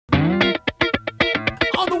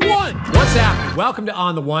What's happening? Welcome to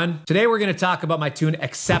On The One. Today we're going to talk about my tune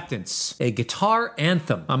Acceptance, a guitar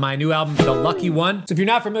anthem on my new album, The Lucky One. So if you're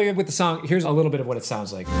not familiar with the song, here's a little bit of what it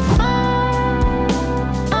sounds like.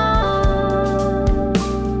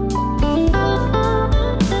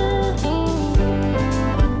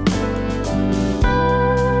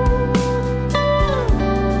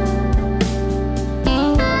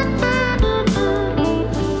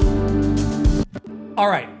 All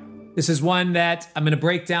right. This is one that I'm going to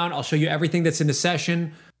break down. I'll show you everything that's in the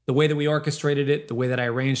session, the way that we orchestrated it, the way that I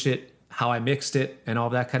arranged it, how I mixed it, and all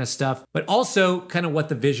that kind of stuff, but also kind of what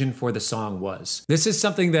the vision for the song was. This is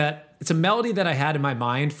something that, it's a melody that I had in my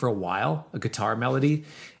mind for a while, a guitar melody.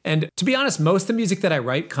 And to be honest, most of the music that I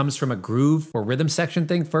write comes from a groove or rhythm section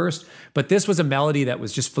thing first, but this was a melody that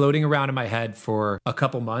was just floating around in my head for a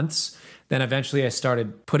couple months. Then eventually I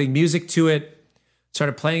started putting music to it,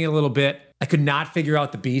 started playing it a little bit. I could not figure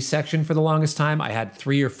out the B section for the longest time. I had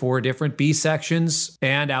 3 or 4 different B sections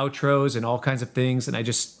and outros and all kinds of things, and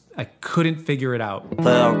I couldn't figure it out. 4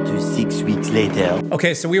 to 6 weeks later.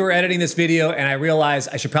 Okay, so we were editing this video, and I realized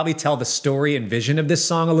I should probably tell the story and vision of this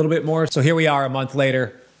song a little bit more. So here we are a month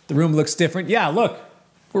later. The room looks different. Yeah, look,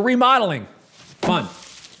 we're remodeling. Fun.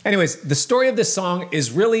 Anyways, the story of this song is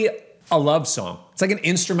really a love song. It's like an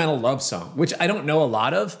instrumental love song, which I don't know a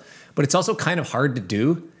lot of, but it's also kind of hard to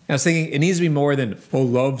do. I was thinking it needs to be more than a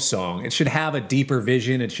love song. It should have a deeper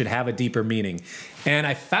vision. It should have a deeper meaning. And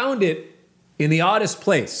I found it in the oddest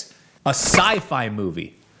place, a sci-fi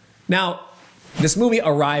movie. Now, this movie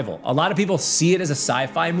Arrival, a lot of people see it as a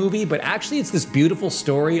sci-fi movie, but actually it's this beautiful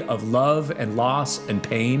story of love and loss and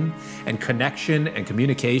pain and connection and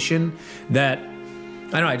communication that, I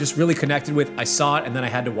don't know, I just really connected with. I saw it and then I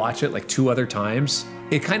had to watch it like 2 other times.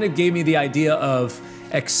 It kind of gave me the idea of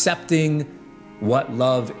accepting what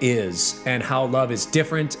love is and how love is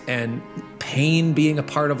different and pain being a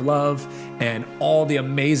part of love and all the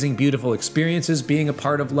amazing, beautiful experiences being a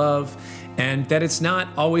part of love, and that it's not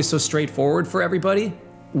always so straightforward for everybody,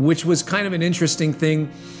 which was kind of an interesting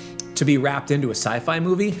thing to be wrapped into a sci-fi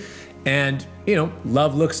movie. And, you know,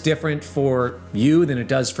 love looks different for you than it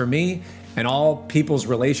does for me, and all people's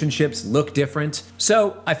relationships look different.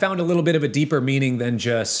 So I found a little bit of a deeper meaning than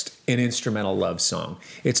just an instrumental love song.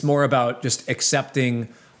 It's more about just accepting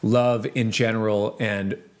love in general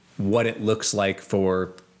and what it looks like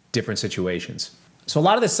for different situations. So a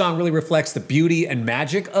lot of this song really reflects the beauty and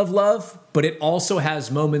magic of love, but it also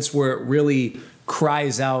has moments where it really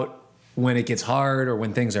cries out when it gets hard or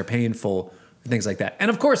when things are painful, things like that. And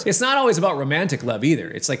of course, it's not always about romantic love either.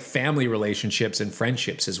 It's like family relationships and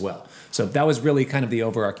friendships as well. So that was really kind of the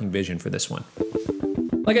overarching vision for this one.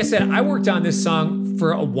 Like I said, I worked on this song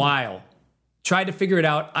for a while, tried to figure it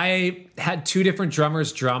out. I had 2 different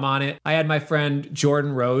drummers drum on it. I had my friend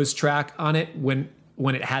Jordan Rose track on it when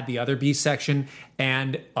it had the other B section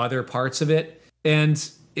and other parts of it.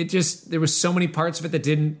 And there was so many parts of it that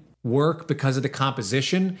didn't work because of the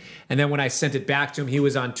composition. And then when I sent it back to him, he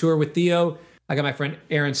was on tour with Theo. I got my friend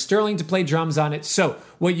Aaron Sterling to play drums on it. So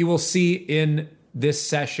what you will see in this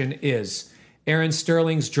session is Aaron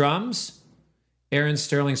Sterling's drums, Aaron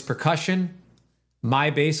Sterling's percussion, my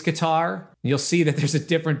bass guitar. You'll see that there's a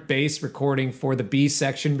different bass recording for the B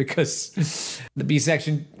section because the B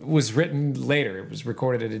section was written later. It was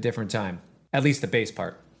recorded at a different time, at least the bass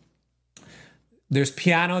part. There's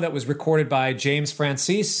piano that was recorded by James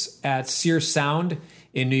Francies at Sears Sound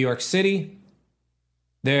in New York City.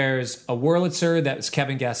 There's a Wurlitzer that was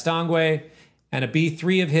Kevin Gastongue, and a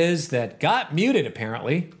B3 of his that got muted,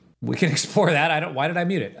 apparently. We can explore that. Why did I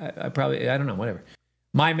mute it? I don't know, whatever.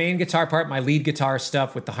 My main guitar part, my lead guitar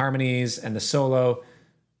stuff with the harmonies and the solo.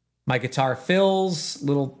 My guitar fills,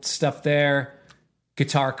 little stuff there.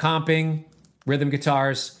 Guitar comping, rhythm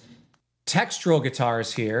guitars. Textural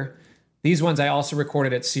guitars here. These ones I also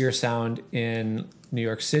recorded at Sears Sound in New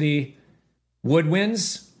York City.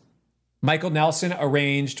 Woodwinds. Michael Nelson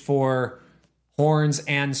arranged for horns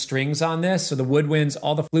and strings on this. So the woodwinds,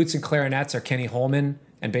 all the flutes and clarinets are Kenni Holmen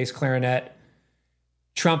and bass clarinet.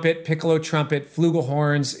 Trumpet, piccolo trumpet,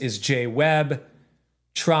 flugelhorns is Jay Webb.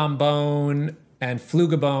 Trombone and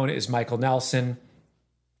flugabone is Michael Nelson.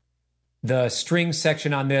 The string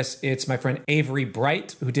section on this, it's my friend Avery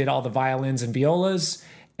Bright, who did all the violins and violas,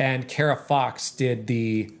 and Kara Fox did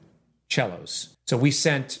the cellos. So we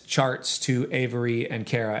sent charts to Avery and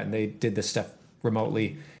Kara, and they did this stuff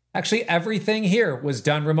remotely. Actually, everything here was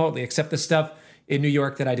done remotely, except the stuff in New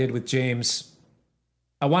York that I did with James.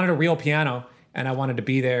 I wanted a real piano, and I wanted to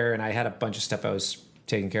be there, and I had a bunch of stuff I was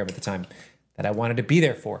taking care of at the time that I wanted to be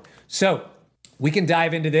there for. So we can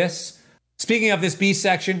dive into this. Speaking of this B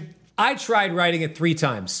section, I tried writing it 3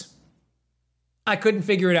 times. I couldn't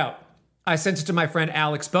figure it out. I sent it to my friend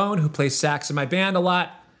Alex Bone, who plays sax in my band a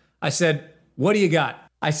lot. I said, what do you got?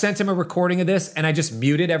 I sent him a recording of this and I just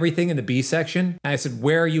muted everything in the B section. And I said,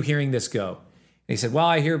 where are you hearing this go? And he said, well,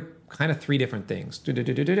 I hear kind of 3 different things.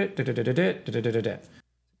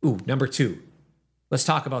 Ooh, number 2. Let's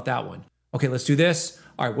talk about that one. Okay, let's do this.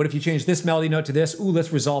 All right, what if you change this melody note to this? Ooh,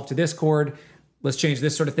 let's resolve to this chord. Let's change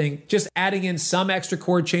this sort of thing. Just adding in some extra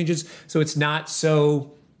chord changes so it's not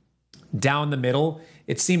so down the middle.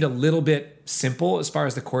 It seemed a little bit simple as far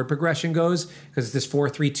as the chord progression goes because it's this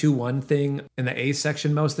 4-3-2-1 thing in the A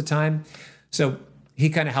section most of the time. So he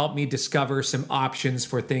kind of helped me discover some options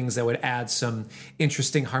for things that would add some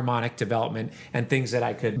interesting harmonic development and things that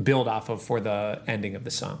I could build off of for the ending of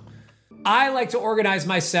the song. I like to organize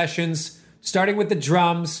my sessions starting with the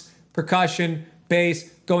drums, percussion, bass,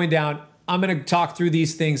 going down. I'm going to talk through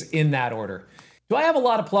these things in that order. Do I have a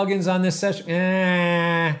lot of plugins on this session?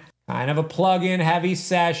 Kind of a plug-in heavy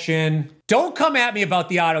session. Don't come at me about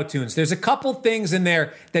the auto tunes. There's a couple things in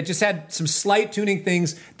there that just had some slight tuning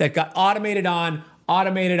things that got automated on,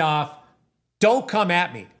 automated off. Don't come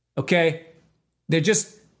at me, okay? They're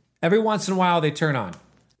just, every once in a while they turn on.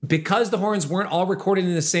 Because the horns weren't all recorded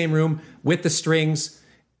in the same room with the strings,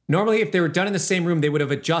 normally if they were done in the same room, they would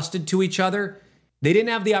have adjusted to each other. They didn't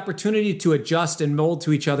have the opportunity to adjust and mold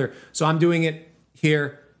to each other, so I'm doing it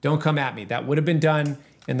here. Don't come at me. That would have been done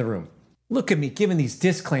in the room. Look at me giving these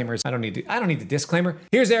disclaimers. I don't need the disclaimer.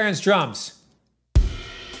 Here's Aaron's drums.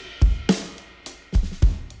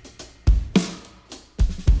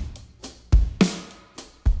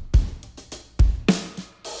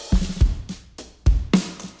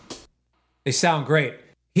 They sound great.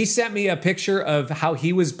 He sent me a picture of how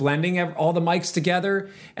he was blending all the mics together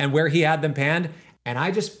and where he had them panned, and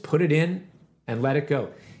I just put it in and let it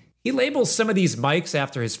go. He labels some of these mics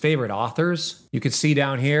after his favorite authors. You can see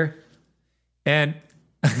down here. And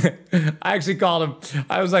I actually called him.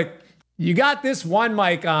 I was like, you got this one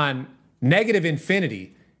mic on negative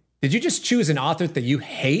infinity. Did you just choose an author that you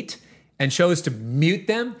hate and chose to mute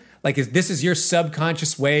them? Like, this is your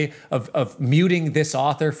subconscious way of muting this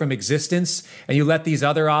author from existence, and you let these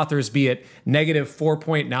other authors be at negative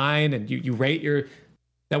 4.9 and you rate your...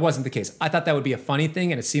 That wasn't the case. I thought that would be a funny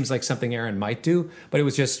thing, and it seems like something Aaron might do, but it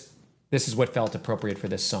was just, this is what felt appropriate for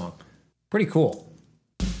this song. Pretty cool.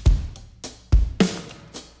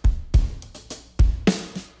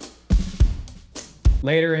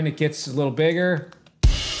 Later, and it gets a little bigger.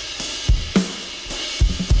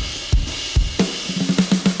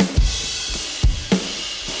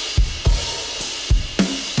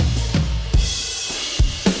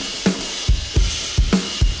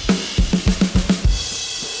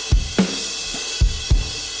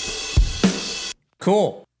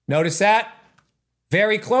 Cool. Notice that?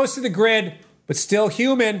 Very close to the grid, but still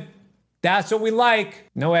human. That's what we like.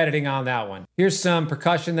 No editing on that one. Here's some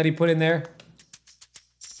percussion that he put in there.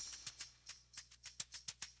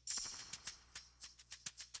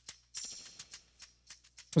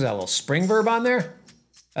 Was that a little spring verb on there?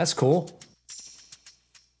 That's cool.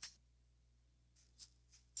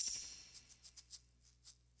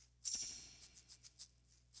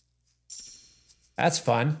 That's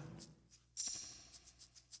fun.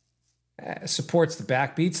 Supports the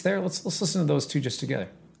backbeats there. Let's listen to those two just together.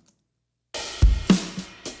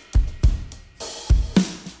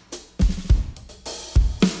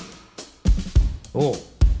 Cool.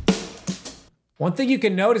 One thing you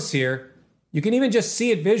can notice here, you can even just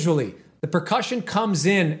see it visually. The percussion comes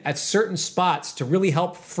in at certain spots to really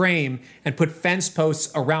help frame and put fence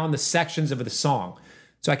posts around the sections of the song.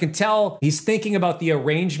 So I can tell he's thinking about the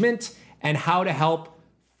arrangement and how to help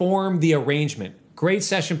form the arrangement. Great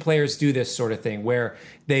session players do this sort of thing where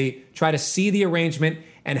they try to see the arrangement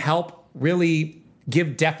and help really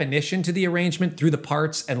give definition to the arrangement through the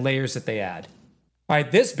parts and layers that they add. All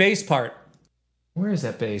right, this bass part, where is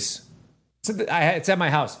that bass? It's at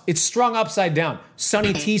my house. It's strung upside down,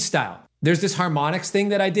 Sonny T style. There's this harmonics thing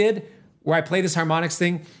that I did where I play this harmonics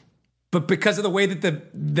thing, but because of the way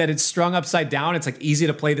that it's strung upside down, it's like easy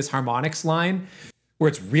to play this harmonics line where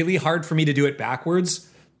it's really hard for me to do it backwards.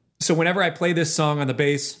 So whenever I play this song on the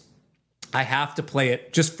bass, I have to play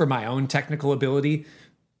it just for my own technical ability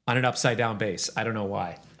on an upside down bass. I don't know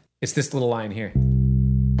why. It's this little line here.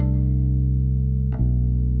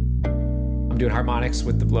 I'm doing harmonics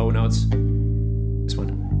with the low notes. This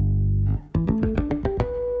one.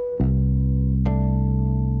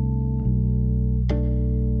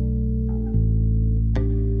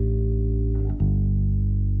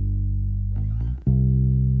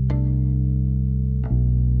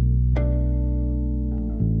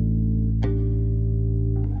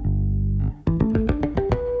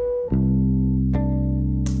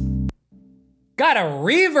 Got a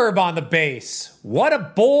reverb on the bass. What a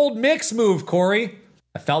bold mix move, Cory.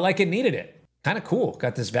 I felt like it needed it. Kind of cool.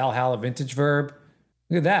 Got this Valhalla vintage verb.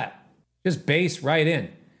 Look at that. Just bass right in.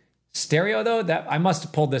 Stereo though, that I must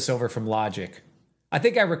have pulled this over from Logic. I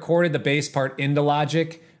think I recorded the bass part into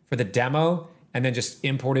Logic for the demo and then just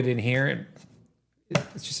imported in here. And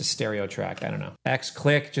it's just a stereo track. I don't know. X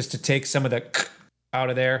click just to take some of the out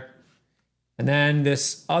of there. And then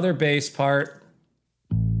this other bass part.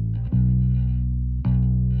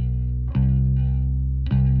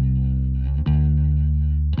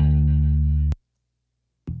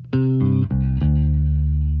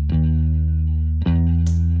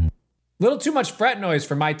 Little too much fret noise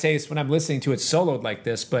for my taste when I'm listening to it soloed like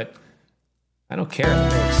this, but I don't care.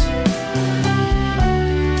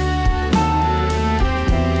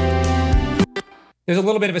 There's a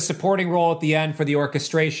little bit of a supporting role at the end for the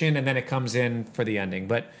orchestration, and then it comes in for the ending.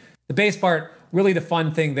 But the bass part, really the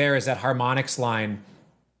fun thing there is that harmonics line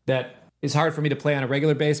that is hard for me to play on a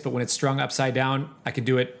regular bass, but when it's strung upside down, I can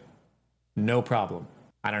do it no problem.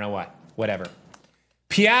 I don't know why. Whatever.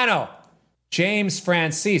 Piano. James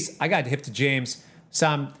Francies. I got hip to James.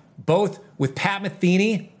 Some both with Pat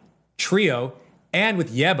Metheny trio and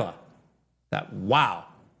with Yebba. That wow,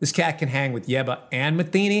 this cat can hang with Yebba and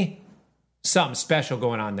Metheny. Something special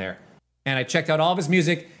going on there. And I checked out all of his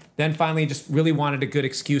music. Then finally, just really wanted a good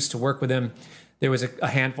excuse to work with him. There was a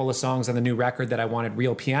handful of songs on the new record that I wanted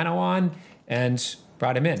real piano on, and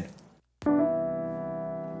brought him in.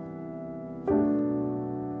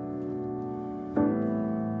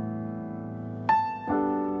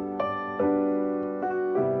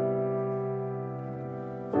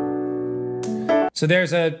 So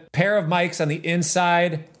there's a pair of mics on the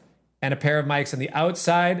inside and a pair of mics on the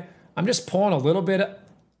outside. I'm just pulling a little bit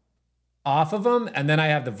off of them, and then I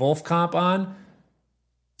have the Wolf comp on.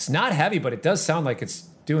 It's not heavy, but it does sound like it's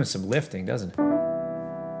doing some lifting, doesn't it?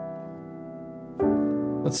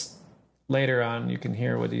 Let's, later on, you can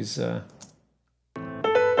hear what he's...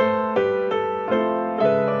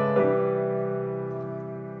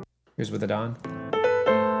 Here's with it on.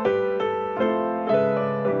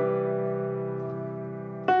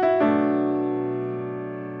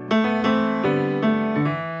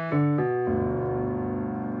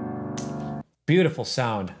 Beautiful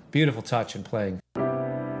sound, beautiful touch and playing.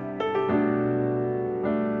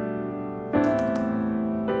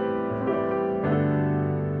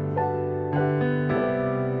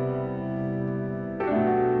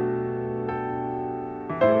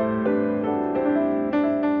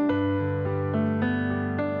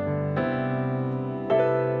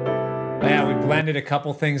 Yeah, we blended a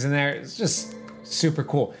couple things in there. It's just super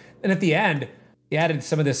cool. And at the end, he added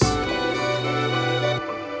some of this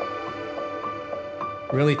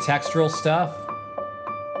really textural stuff.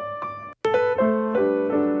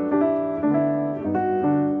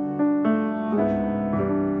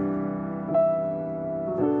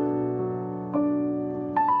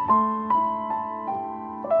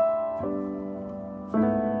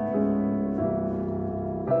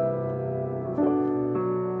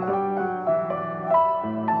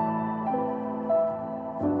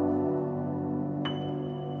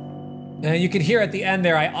 And you can hear at the end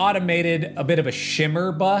there, I automated a bit of a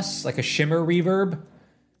shimmer bus, like a shimmer reverb,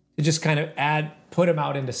 to just kind of put him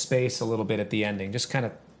out into space a little bit at the ending. Just kind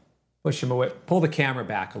of push him away, pull the camera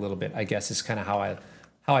back a little bit, I guess is kind of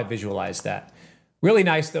how I visualize that. Really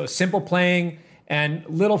nice though, simple playing and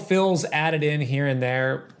little fills added in here and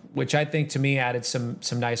there, which I think to me added some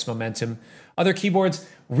nice momentum. Other keyboards,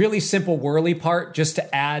 really simple whirly part just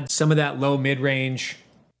to add some of that low mid-range.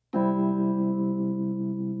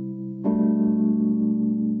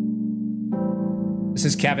 This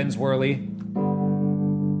is Kevin's whirly.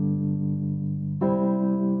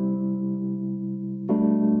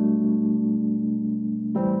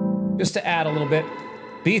 Just to add a little bit.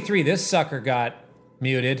 B3, this sucker got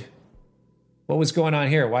muted. What was going on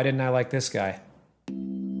here? Why didn't I like this guy?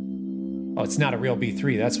 Oh, it's not a real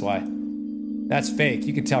B3, that's why. That's fake,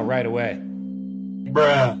 you can tell right away.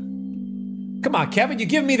 Bruh. Come on, Kevin, you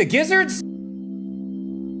giving me the gizzards?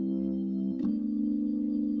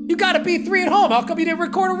 You got a B3 at home. How come you didn't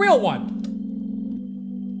record a real one?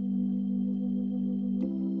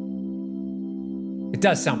 It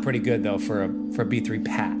does sound pretty good though for a B3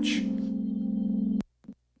 patch.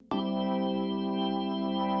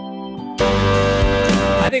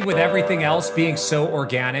 I think with everything else being so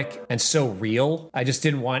organic and so real, I just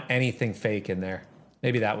didn't want anything fake in there.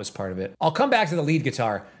 Maybe that was part of it. I'll come back to the lead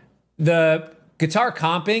guitar. The guitar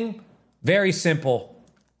comping, very simple.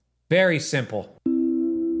 Very simple.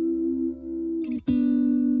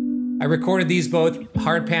 I recorded these both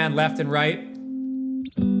hard pan left and right.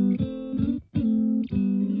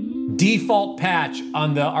 default patch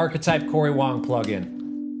on the Archetype Cory Wong plugin.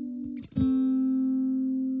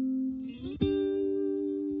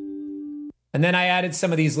 And then I added some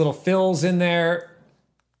of these little fills in there.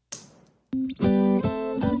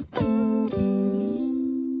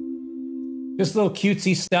 Just little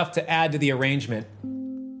cutesy stuff to add to the arrangement.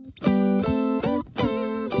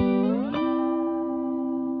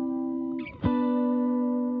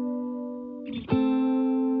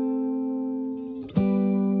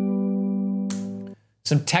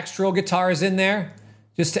 Some textural guitars in there,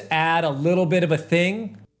 just to add a little bit of a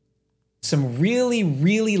thing. Some really,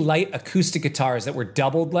 really light acoustic guitars that were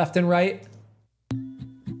doubled left and right.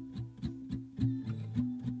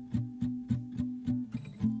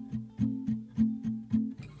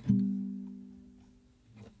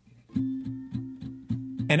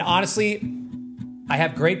 And honestly, I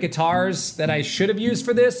have great guitars that I should have used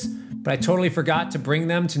for this, but I totally forgot to bring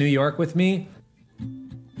them to New York with me.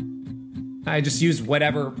 I just used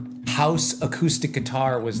whatever house acoustic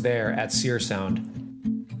guitar was there at Sear Sound.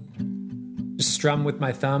 Just strum with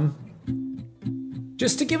my thumb.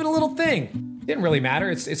 Just to give it a little thing. Didn't really matter.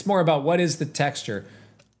 It's more about what is the texture.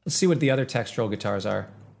 Let's see what the other textural guitars are.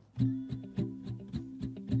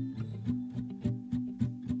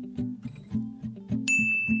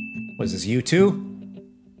 What is this, U2?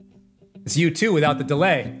 It's U2 without the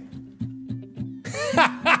delay.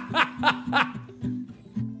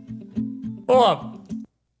 Hold up.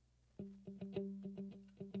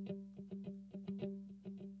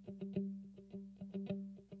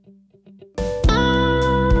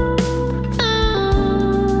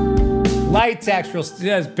 Light textural,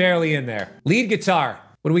 just barely in there. Lead guitar,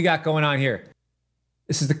 what do we got going on here?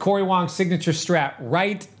 This is the Cory Wong signature Strat,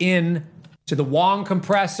 right in to the Wong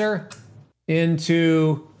compressor,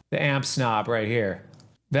 into the amp snob right here.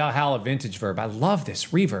 Valhalla vintage verb, I love this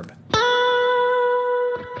reverb.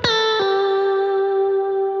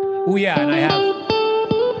 Oh yeah, and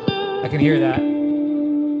I can hear that.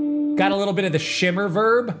 Got a little bit of the shimmer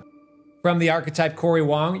verb from the Archetype Cory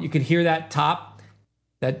Wong. You can hear that top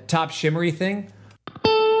shimmery thing.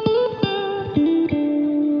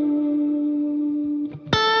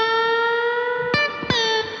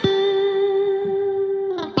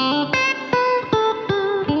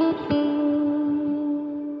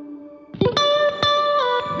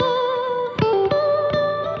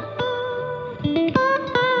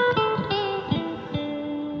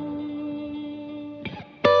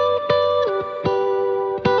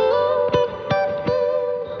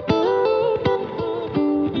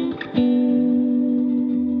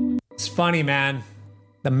 Funny, man.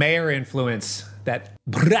 The Mayer influence. That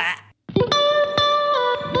brah.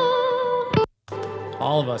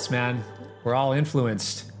 All of us, man. We're all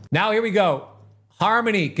influenced. Now here we go.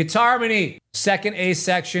 Harmony, guitar harmony. Second A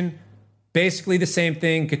section. Basically the same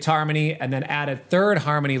thing, guitar harmony, and then add a third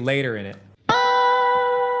harmony later in it.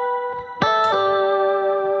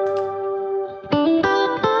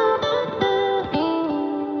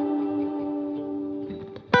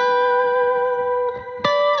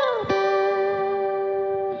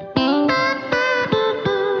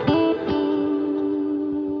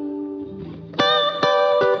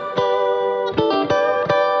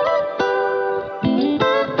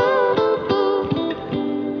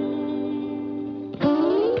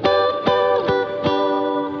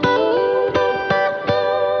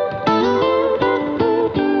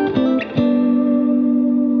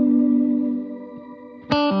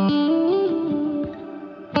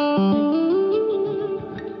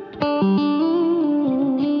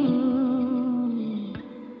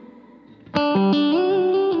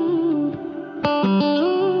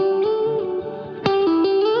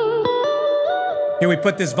 Here we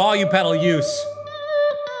put this volume pedal use.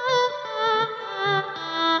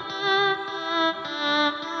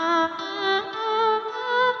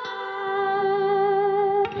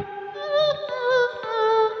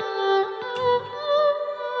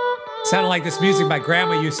 Sounded like this music my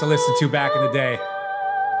grandma used to listen to back in the day.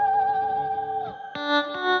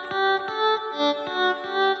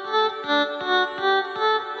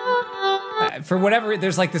 For whatever,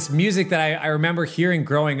 there's like this music that I remember hearing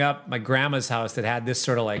growing up, my grandma's house, that had this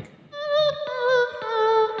sort of like,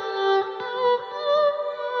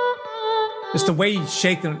 just the way you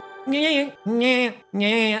shake them.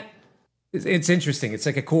 It's interesting. It's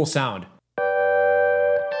like a cool sound.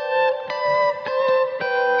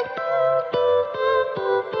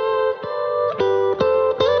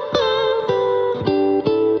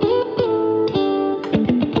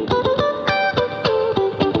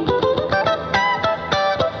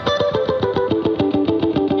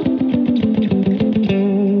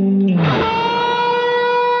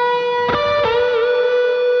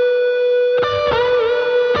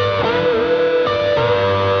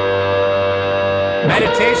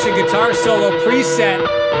 guitar solo preset,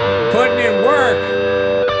 putting in work.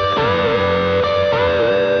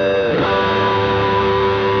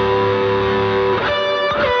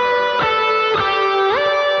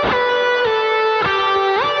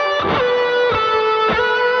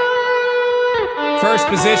 First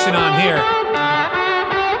position on here.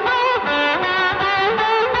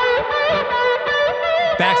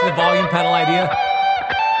 Back to the volume pedal idea.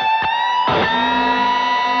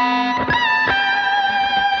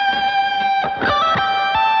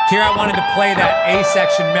 Here I wanted to play that A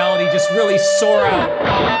section melody, just really soar out.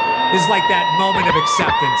 This is like that moment of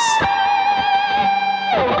acceptance.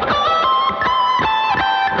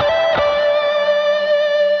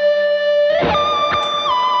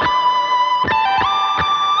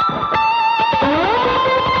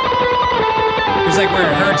 It's like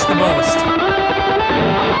where it hurts the most.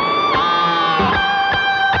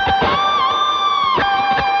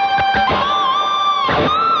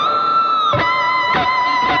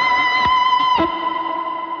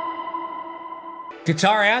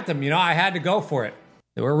 Guitar anthem, you know, I had to go for it.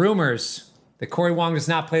 There were rumors that Cory Wong does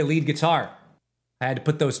not play lead guitar. I had to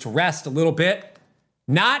put those to rest a little bit.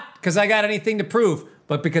 Not because I got anything to prove,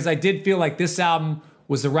 but because I did feel like this album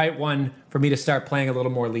was the right one for me to start playing a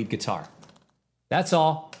little more lead guitar. That's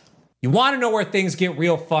all. You want to know where things get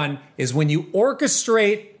real fun is when you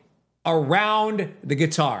orchestrate around the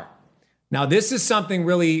guitar. Now, this is something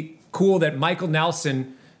really cool that Michael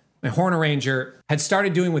Nelson, my horn arranger, had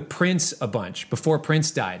started doing with Prince a bunch before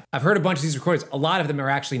Prince died. I've heard a bunch of these recordings. A lot of them are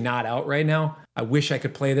actually not out right now. I wish I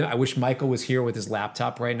could play them. I wish Michael was here with his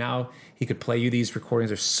laptop right now. He could play you these recordings.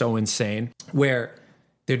 They're so insane. Where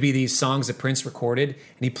there'd be these songs that Prince recorded,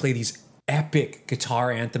 and he'd play these epic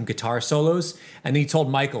guitar anthem guitar solos. And then he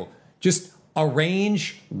told Michael, just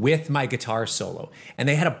arrange with my guitar solo. And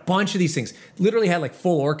they had a bunch of these things. Literally had like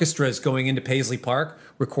full orchestras going into Paisley Park,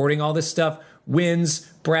 recording all this stuff. Winds,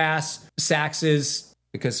 brass, saxes,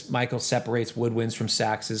 because Michael separates woodwinds from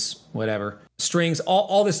saxes, whatever. Strings,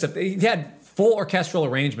 all this stuff. He had full orchestral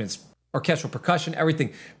arrangements, orchestral percussion,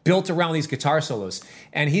 everything built around these guitar solos.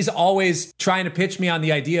 And he's always trying to pitch me on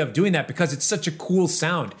the idea of doing that because it's such a cool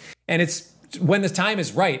sound. And it's when the time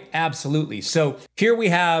is right, absolutely. So here we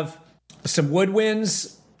have some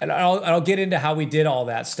woodwinds, and I'll get into how we did all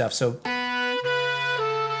that stuff. So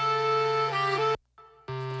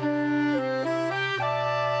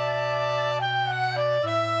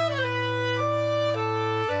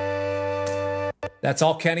that's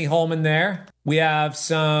all Kenni Holmen there. We have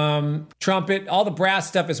some trumpet. All the brass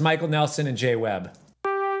stuff is Michael Nelson and Webb.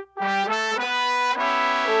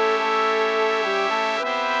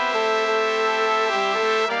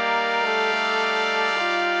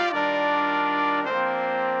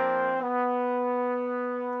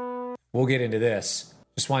 We'll get into this.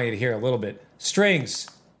 Just want you to hear a little bit. Strings.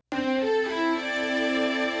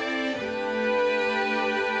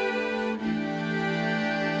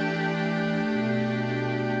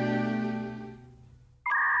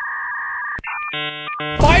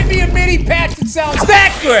 Find me a MIDI patch that sounds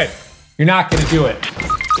that good! You're not gonna do it.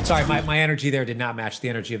 Sorry, my energy there did not match the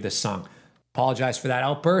energy of this song. Apologize for that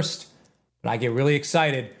outburst, but I get really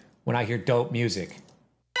excited when I hear dope music.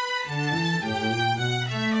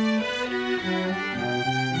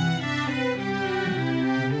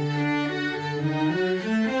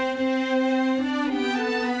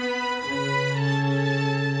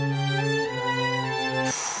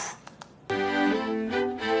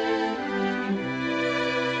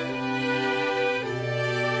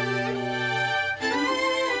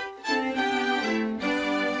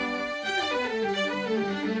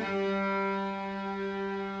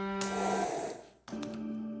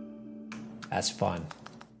 That's fun.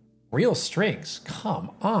 Real strings,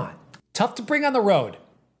 come on. Tough to bring on the road.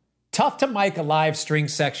 Tough to mic a live string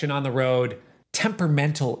section on the road.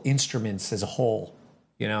 Temperamental instruments as a whole,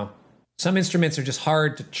 you know? Some instruments are just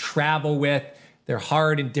hard to travel with. They're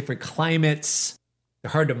hard in different climates.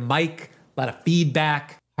 They're hard to mic, a lot of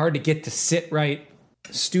feedback, hard to get to sit right.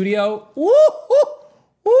 Studio, woo.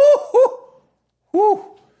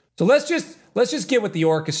 So let's just get with the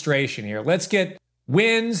orchestration here. Let's get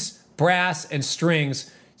winds, brass, and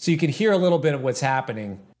strings so you can hear a little bit of what's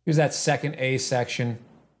happening. Here's that second A section.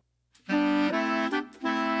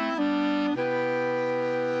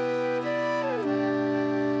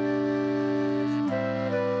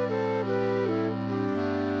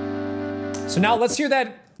 So now let's hear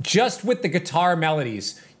that just with the guitar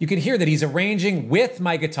melodies. You can hear that he's arranging with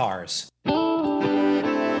my guitars.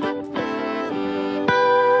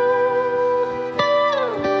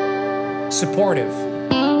 Supportive.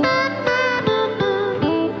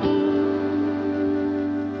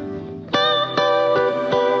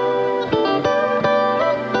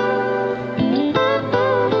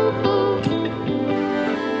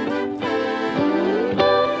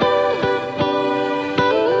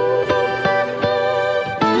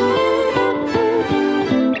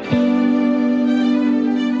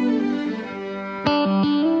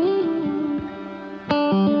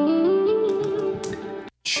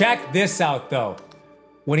 Check this out though.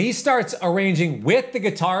 When he starts arranging with the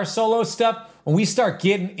guitar solo stuff, when we start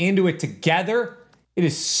getting into it together, it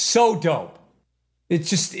is so dope.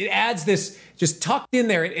 It adds this, just tucked in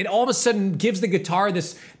there. It all of a sudden gives the guitar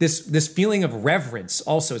this feeling of reverence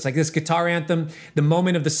also. It's like this guitar anthem, the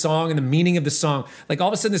moment of the song and the meaning of the song. Like all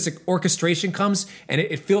of a sudden this orchestration comes and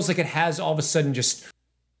it feels like it has all of a sudden just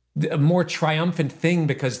a more triumphant thing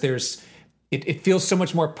because it feels so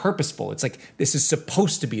much more purposeful. It's like this is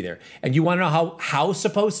supposed to be there. And you want to know how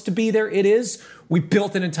supposed to be there it is? We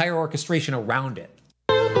built an entire orchestration around it.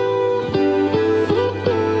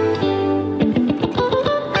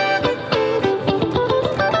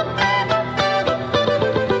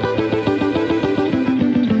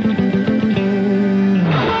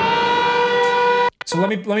 So let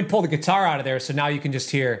me pull the guitar out of there so now you can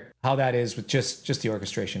just hear how that is with just the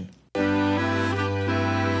orchestration.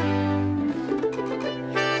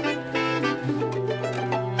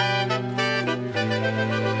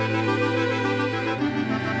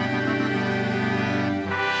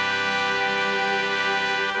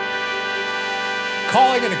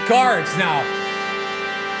 Calling in the guards now.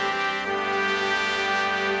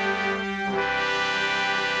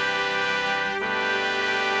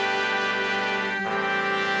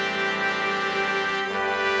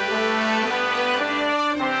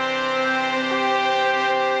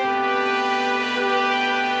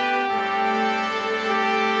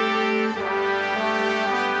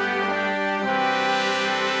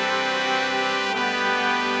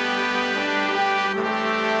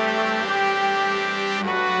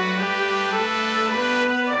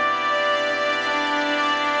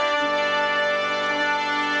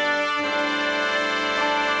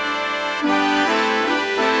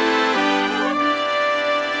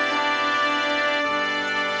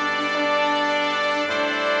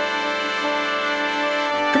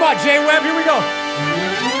 Come on, Webb, here we go.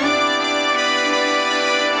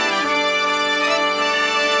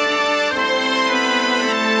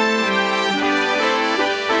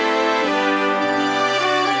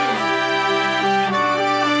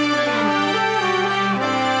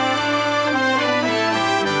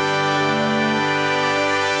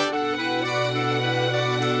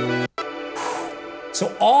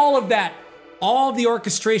 So all of that, all of the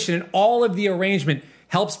orchestration and all of the arrangement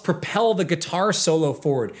helps propel the guitar solo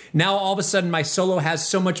forward. Now all of a sudden my solo has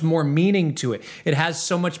so much more meaning to it. It has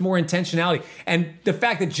so much more intentionality. And the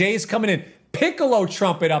fact that Jay's coming in, piccolo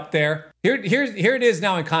trumpet up there. Here it is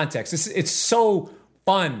now in context. It's so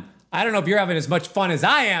fun. I don't know if you're having as much fun as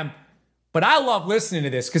I am, but I love listening to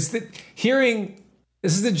this because this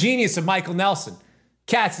is the genius of Michael Nelson.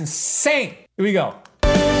 Cat's insane. Here we go.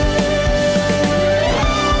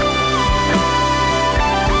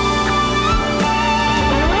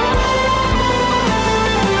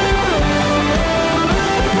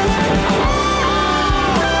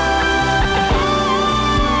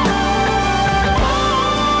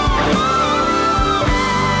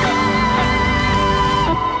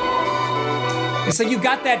 So you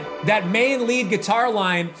got that main lead guitar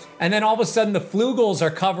line, and then all of a sudden the flugels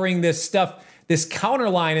are covering this stuff, this counter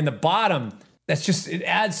line in the bottom. That's just, it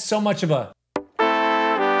adds so much of a...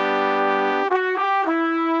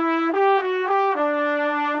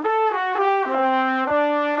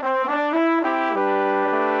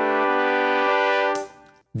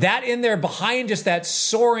 That in there behind just that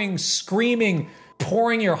soaring, screaming,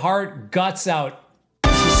 pouring your heart guts out.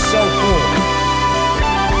 This is so cool.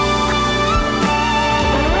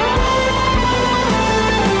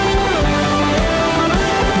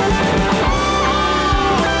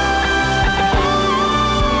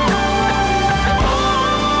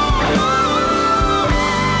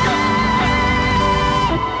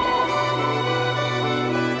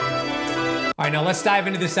 All right, now let's dive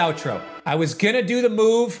into this outro. I was gonna do the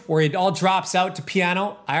move where it all drops out to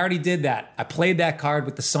piano. I already did that. I played that card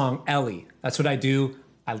with the song Ellie. That's what I do.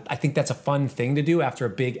 I think that's a fun thing to do after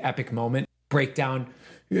a big epic moment. Break down,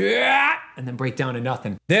 yeah, and then break down to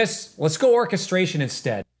nothing. Let's go orchestration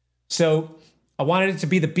instead. So I wanted it to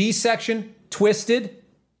be the B section, twisted.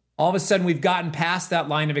 All of a sudden we've gotten past that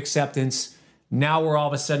line of acceptance. Now we're all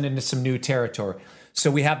of a sudden into some new territory.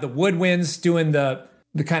 So we have the woodwinds doing the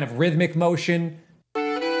kind of rhythmic motion.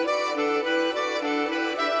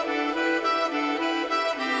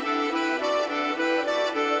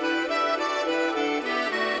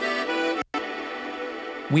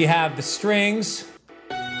 We have the strings.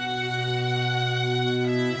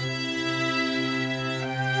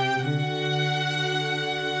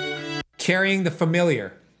 Carrying the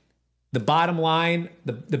familiar, the bottom line,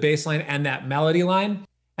 the bass line, and that melody line.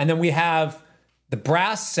 And then we have the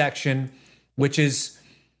brass section, which is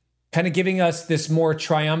kind of giving us this more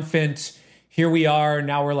triumphant, here we are,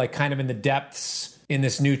 now we're like kind of in the depths in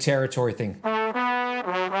this new territory thing.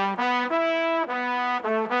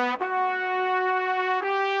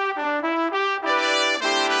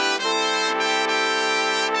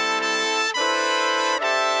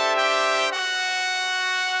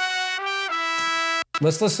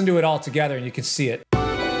 Let's listen to it all together and you can see it.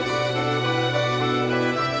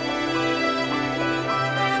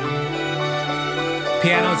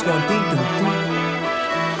 Piano's going ding, ding, ding.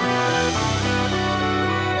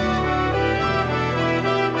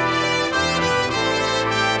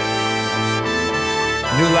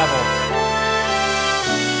 New level.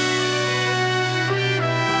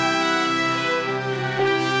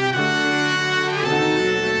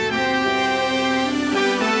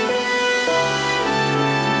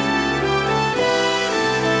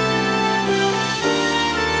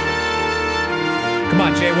 Come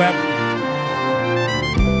on, Webb.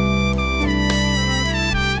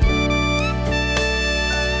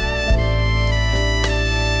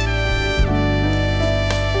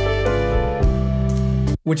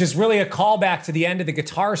 Which is really a callback to the end of the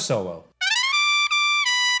guitar solo.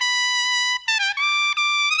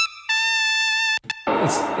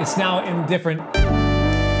 It's now in different.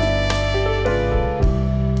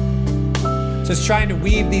 So it's trying to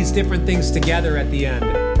weave these different things together at the end.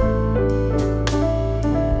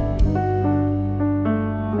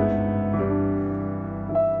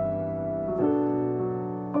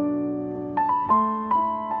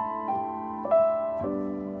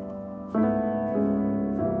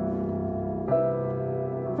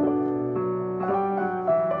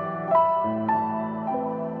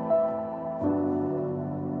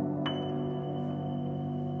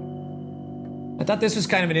 I thought this was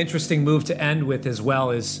kind of an interesting move to end with as well,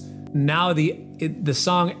 is now the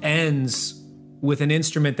song ends with an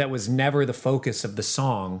instrument that was never the focus of the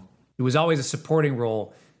song. It was always a supporting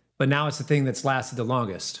role, but now it's the thing that's lasted the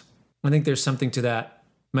longest. I think there's something to that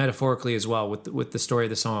metaphorically as well with the story of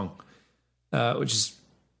the song, which is,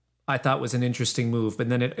 I thought was an interesting move. But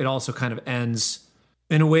then it also kind of ends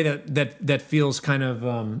in a way that feels kind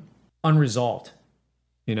of unresolved.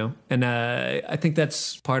 You know, and I think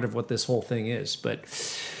that's part of what this whole thing is. But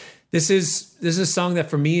this is a song that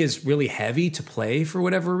for me is really heavy to play for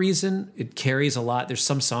whatever reason. It carries a lot. There's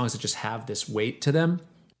some songs that just have this weight to them.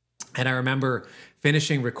 And I remember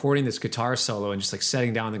finishing recording this guitar solo and just like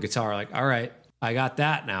setting down the guitar, like, all right, I got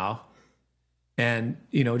that now. And,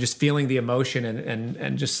 you know, just feeling the emotion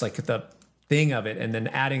and just like the thing of it. And then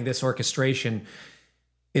adding this orchestration.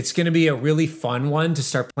 It's going to be a really fun one to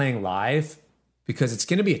start playing live, because it's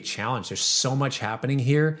going to be a challenge. There's so much happening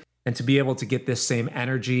here. And to be able to get this same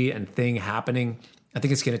energy and thing happening, I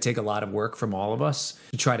think it's going to take a lot of work from all of us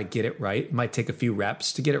to try to get it right. It might take a few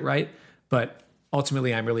reps to get it right. But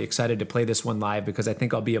ultimately, I'm really excited to play this one live because I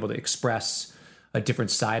think I'll be able to express a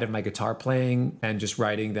different side of my guitar playing and just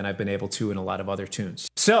writing than I've been able to in a lot of other tunes.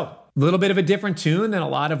 So a little bit of a different tune than a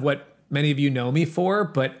lot of what many of you know me for,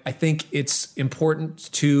 but I think it's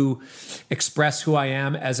important to express who I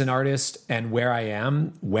am as an artist and where I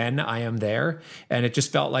am when I am there. And it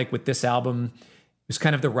just felt like with this album, it was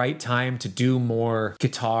kind of the right time to do more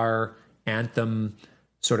guitar anthem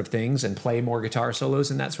sort of things and play more guitar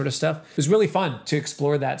solos and that sort of stuff. It was really fun to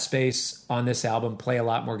explore that space on this album, play a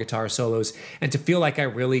lot more guitar solos, and to feel like I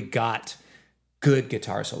really got good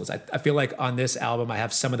guitar solos. I feel like on this album, I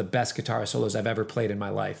have some of the best guitar solos I've ever played in my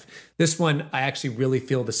life. This one, I actually really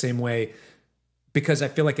feel the same way because I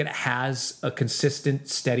feel like it has a consistent,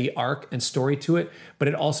 steady arc and story to it, but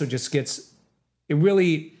it also just gets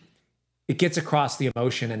across the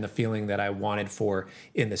emotion and the feeling that I wanted for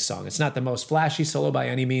in this song. It's not the most flashy solo by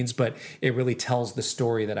any means, but it really tells the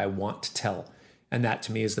story that I want to tell. And that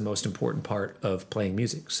to me is the most important part of playing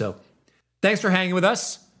music. So thanks for hanging with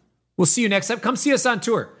us. We'll see you next time. Come see us on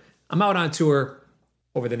tour. I'm out on tour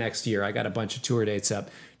over the next year. I got a bunch of tour dates up.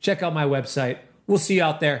 Check out my website. We'll see you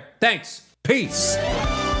out there. Thanks. Peace.